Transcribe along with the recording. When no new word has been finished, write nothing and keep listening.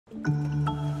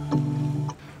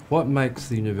What makes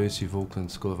the University of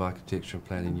Auckland School of Architecture and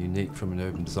Planning unique from an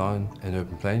urban design and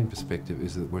urban planning perspective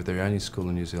is that we're the only school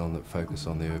in New Zealand that focus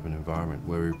on the urban environment,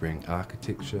 where we bring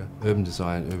architecture, urban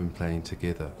design and urban planning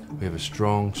together. We have a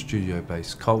strong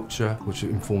studio-based culture which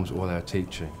informs all our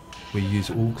teaching. We use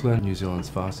Auckland, New Zealand's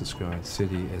fastest growing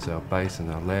city, as our base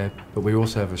and our lab, but we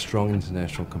also have a strong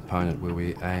international component where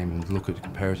we aim and look at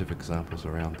comparative examples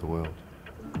around the world.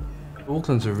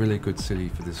 Auckland's a really good city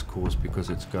for this course because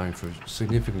it's going for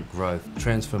significant growth,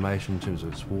 transformation in terms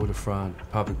of its waterfront,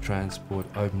 public transport,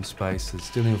 open spaces,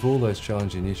 dealing with all those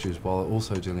challenging issues while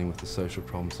also dealing with the social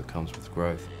problems that comes with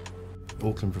growth.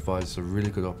 Auckland provides a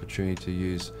really good opportunity to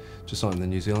use, just not in the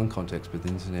New Zealand context, but the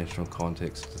international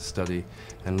context, to study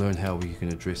and learn how we can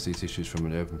address these issues from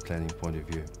an urban planning point of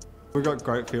view. We've got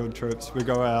great field trips. We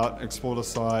go out, explore the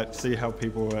site, see how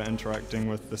people are interacting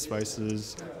with the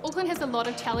spaces. Auckland has a lot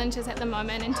of challenges at the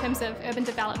moment in terms of urban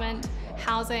development,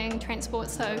 housing, transport,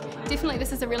 so definitely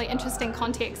this is a really interesting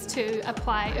context to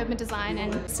apply urban design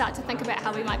and start to think about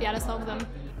how we might be able to solve them.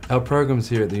 Our programs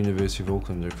here at the University of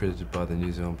Auckland are accredited by the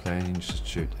New Zealand Planning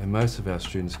Institute, and most of our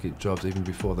students get jobs even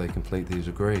before they complete their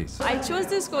degrees. I chose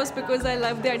this course because I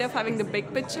love the idea of having the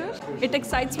big picture. It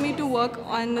excites me to work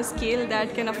on a scale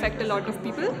that can affect a lot of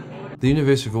people. The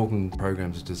University of Auckland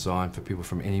programs are designed for people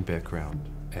from any background,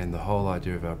 and the whole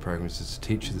idea of our programs is to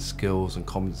teach you the skills and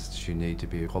competencies you need to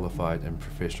be a qualified and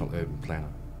professional urban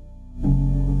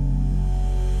planner.